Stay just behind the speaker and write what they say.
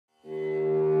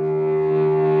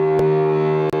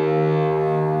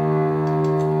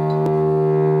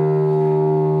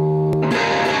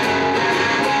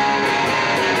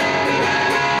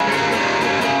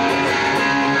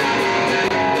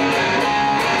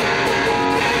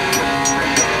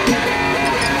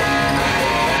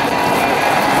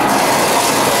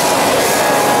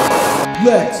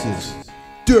LEX'S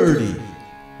Dirty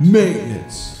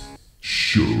Maintenance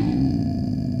Show.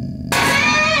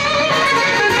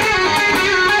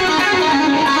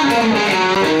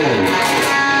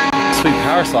 Sweet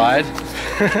power slide.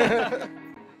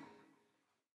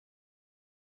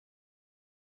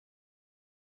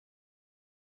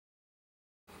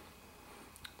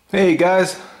 Hey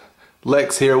guys,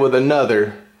 Lex here with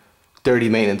another dirty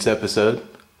maintenance episode.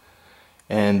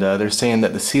 And they're saying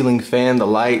that the ceiling fan, the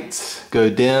lights go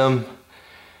dim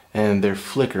and they're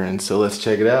flickering, so let's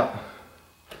check it out.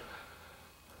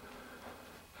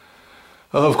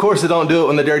 Oh, of course they don't do it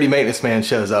when the dirty maintenance man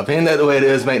shows up. Ain't that the way it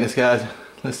is, maintenance guys?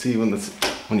 Let's see when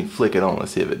you flick it on,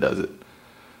 let's see if it does it.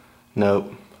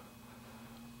 Nope.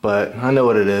 But I know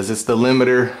what it is. It's the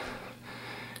limiter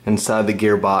inside the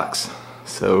gearbox.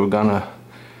 So we're gonna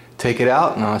take it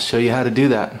out and I'll show you how to do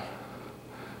that.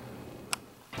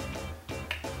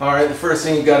 Alright, the first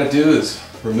thing you gotta do is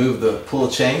remove the pull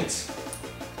chains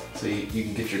so you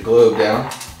can get your globe down.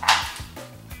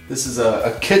 This is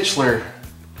a Kichler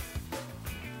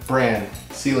brand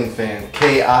ceiling fan,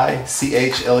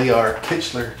 K-I-C-H-L-E-R,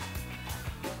 Kichler.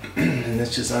 And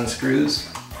this just unscrews.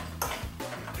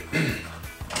 And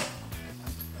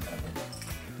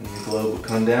the globe will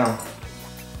come down.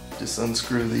 Just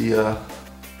unscrew the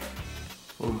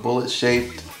little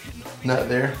bullet-shaped nut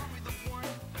there.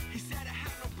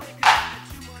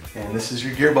 And this is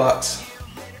your gearbox.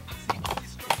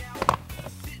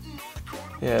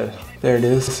 Yeah, there it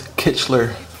is,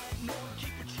 Kichler.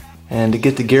 And to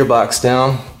get the gearbox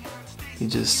down, you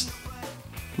just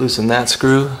loosen that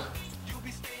screw,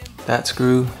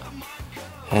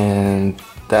 and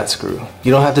that screw.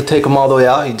 You don't have to take them all the way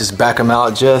out, you just back them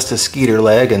out just a skeeter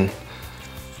leg and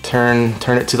turn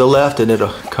it to the left and it'll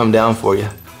come down for you.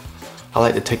 I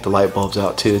like to take the light bulbs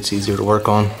out too, it's easier to work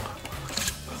on.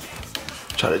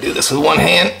 Try to do this with one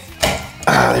hand.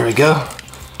 There we go.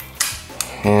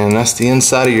 And that's the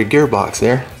inside of your gearbox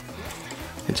there.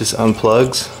 It just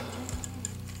unplugs.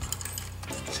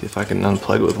 See if I can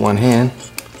unplug it with one hand.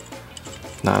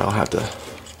 If not, I'll have to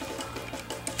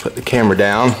put the camera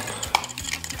down.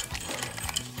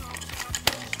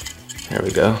 There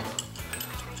we go.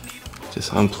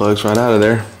 Just unplugs right out of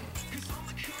there.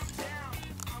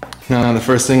 Now the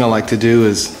first thing I like to do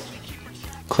is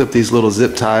clip these little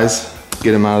zip ties,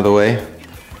 get them out of the way,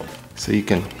 so you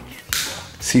can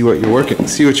see what you're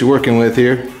working with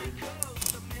here.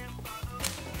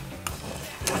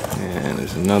 And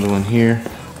there's another one here.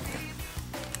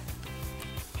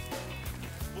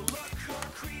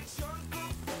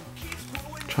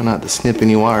 Try not to snip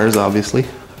any wires, obviously.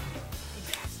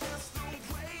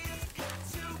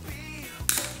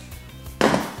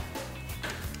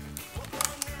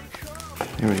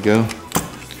 There we go.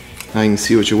 Now you can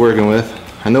see what you're working with.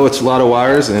 I know it's a lot of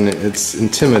wires and it's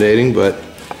intimidating, but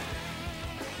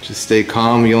just stay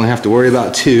calm. You only have to worry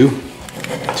about two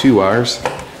wires.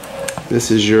 This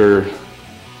is your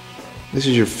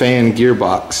fan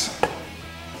gearbox.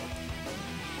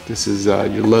 This is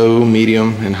your low,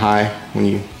 medium, and high. When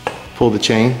you pull the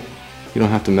chain, you don't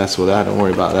have to mess with that. Don't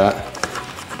worry about that.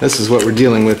 This is what we're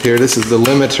dealing with here. This is the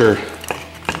limiter.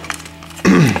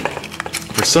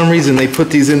 For some reason, they put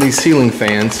these in these ceiling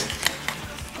fans,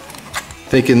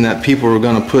 thinking that people were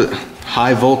going to put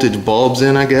high voltage bulbs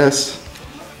in, I guess.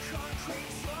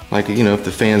 Like, you know, if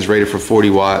the fan's rated for 40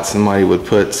 watts, somebody would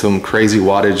put some crazy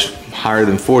wattage higher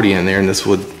than 40 in there and this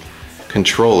would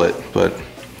control it. But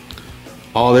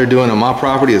all they're doing on my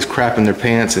property is crapping their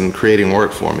pants and creating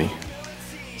work for me.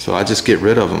 So I just get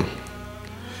rid of them.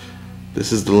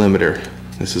 This is the limiter.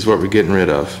 This is what we're getting rid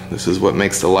of. This is what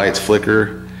makes the lights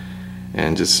flicker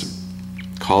and just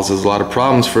causes a lot of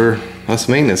problems for us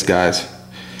maintenance guys.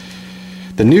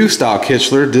 The new style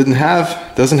Kichler doesn't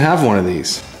have one of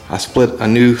these. I split a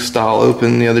new style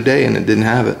open the other day and it didn't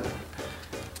have it.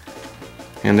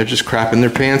 And they're just crapping their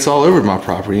pants all over my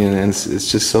property and it's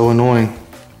just so annoying.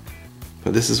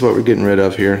 But this is what we're getting rid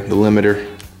of here, the limiter.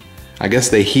 I guess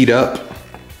they heat up,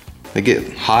 they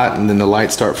get hot and then the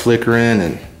lights start flickering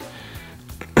and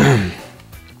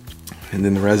and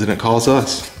then the resident calls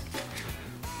us.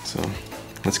 So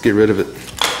let's get rid of it.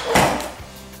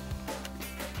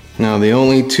 Now the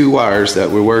only two wires that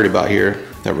we're worried about here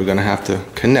that we're gonna have to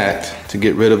connect to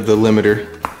get rid of the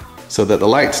limiter so that the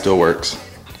light still works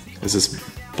is this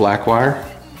black wire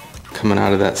coming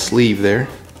out of that sleeve there.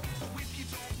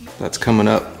 That's coming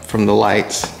up from the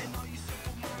lights.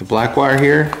 The black wire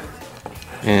here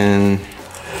and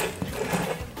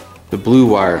the blue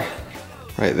wire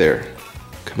right there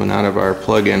coming out of our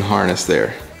plug-in harness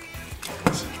there.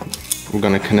 So we're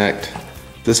going to connect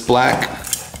this black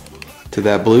to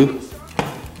that blue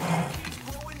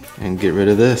and get rid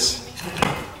of this.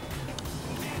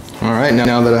 All right,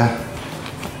 now that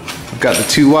I've got the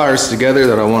two wires together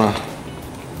that I want to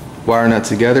wire nut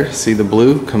together, see the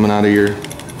blue coming out of your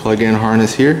plug-in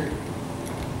harness here,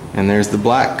 and there's the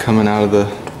black coming out of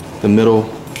the middle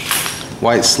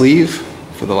white sleeve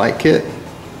for the light kit.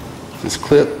 Just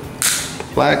clip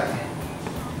black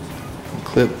and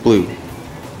clip blue.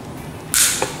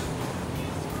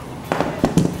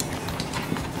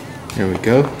 There we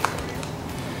go.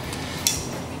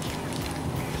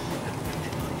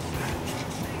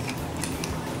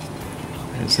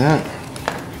 There's that.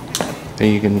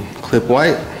 Then you can clip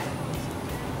white.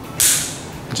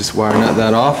 Just wire nut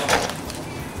that off.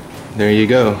 There you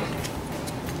go.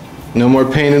 No more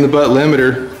pain in the butt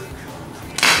limiter.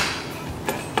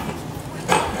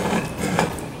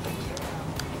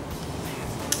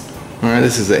 Alright,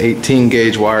 this is an 18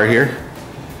 gauge wire here.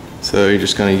 So you're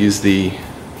just going to use the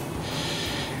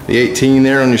 18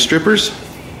 there on your strippers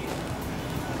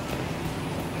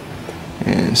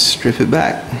and strip it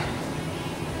back.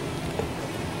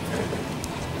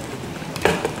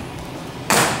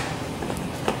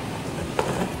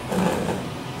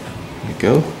 There we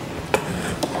go.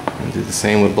 And do the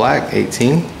same with black,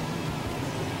 18.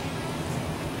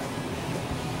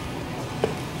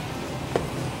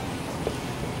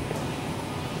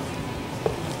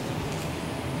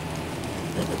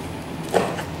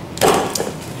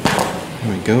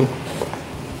 There we go.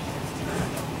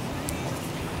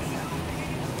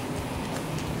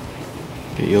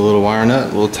 Get you a little wire nut, a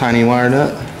little tiny wire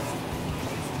nut.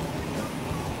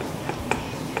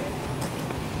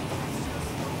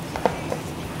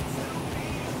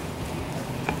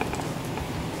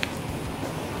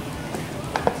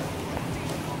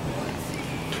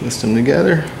 Twist them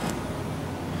together.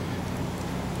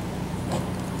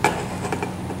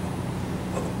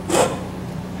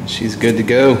 And she's good to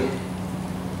go.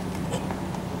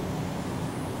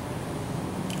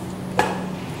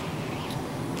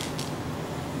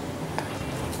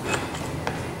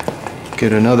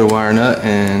 Get another wire nut,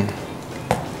 and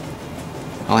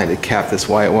I like to cap this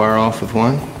white wire off with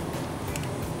one.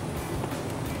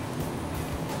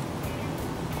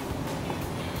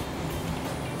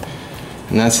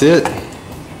 And that's it.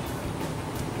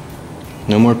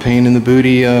 No more pain in the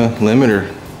booty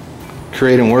limiter.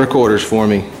 Creating work orders for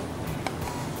me.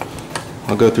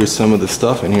 I'll go through some of the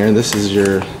stuff in here. This is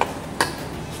your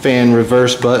fan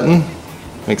reverse button.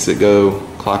 Makes it go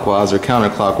clockwise or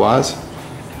counterclockwise.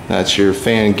 That's your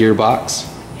fan gearbox,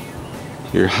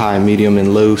 your high, medium,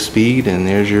 and low speed, and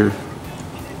there's your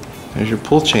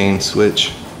pull chain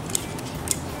switch.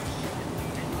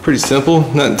 Pretty simple,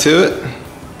 nothing to it.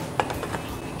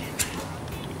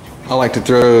 I like to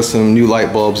throw some new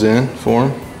light bulbs in for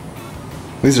them.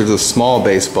 These are the small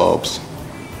base bulbs.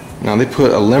 Now they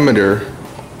put a limiter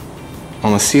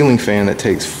on a ceiling fan that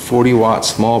takes 40 watt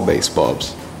small base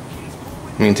bulbs.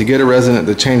 I mean, to get a resident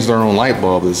to change their own light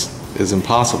bulb is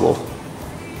impossible.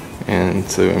 And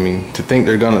so, I mean, to think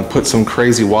they're gonna put some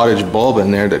crazy wattage bulb in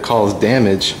there that cause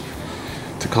damage,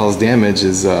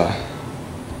 is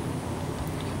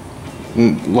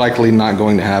likely not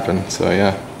going to happen. So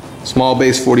yeah, small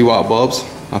base 40 watt bulbs,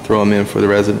 I'll throw them in for the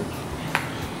resident.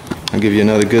 I'll give you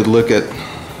another good look at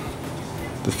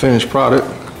the finished product.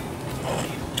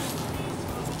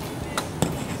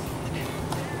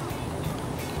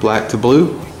 Black to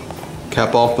blue,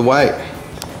 cap off the white.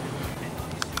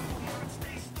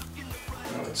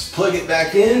 Let's plug it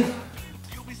back in.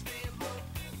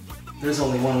 There's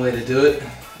only one way to do it.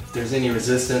 If there's any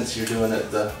resistance, you're doing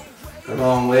it the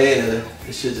wrong way, and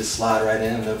it should just slide right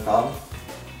in, no problem.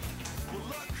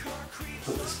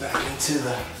 Put this back into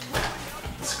the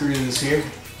screws here.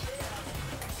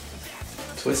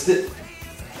 Twist it.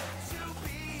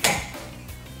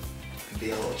 Can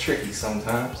be a little tricky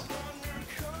sometimes.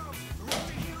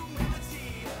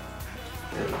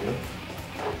 There we go.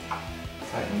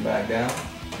 Tighten back down.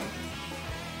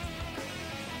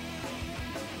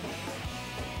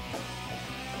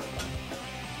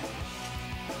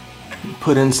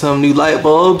 Put in some new light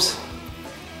bulbs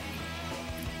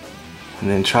and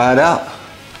then try it out.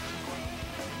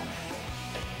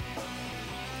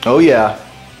 Oh yeah.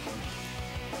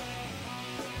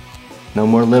 No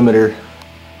more limiter,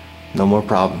 no more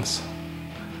problems.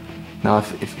 Now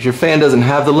if your fan doesn't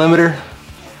have the limiter,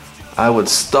 I would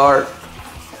start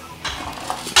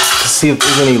to see if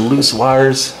there's any loose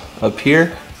wires up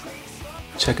here.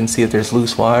 Check and see if there's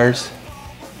loose wires.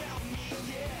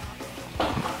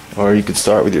 Or you could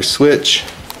start with your switch.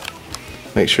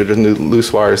 Make sure there's no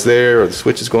loose wires there, or the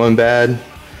switch is going bad.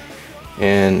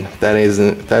 And if that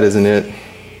isn't it,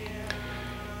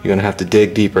 you're gonna have to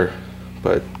dig deeper.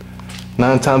 But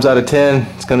 9 times out of 10,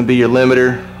 it's going to be your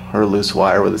limiter or a loose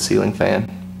wire with a ceiling fan.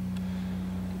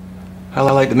 I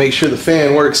like to make sure the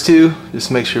fan works too, just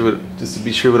to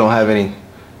be sure we don't have any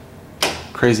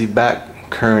crazy back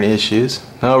current issues.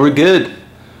 No, we're good.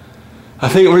 I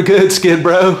think we're good, Skid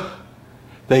Bro.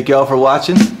 Thank y'all for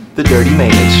watching the Dirty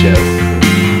Maintenance Show.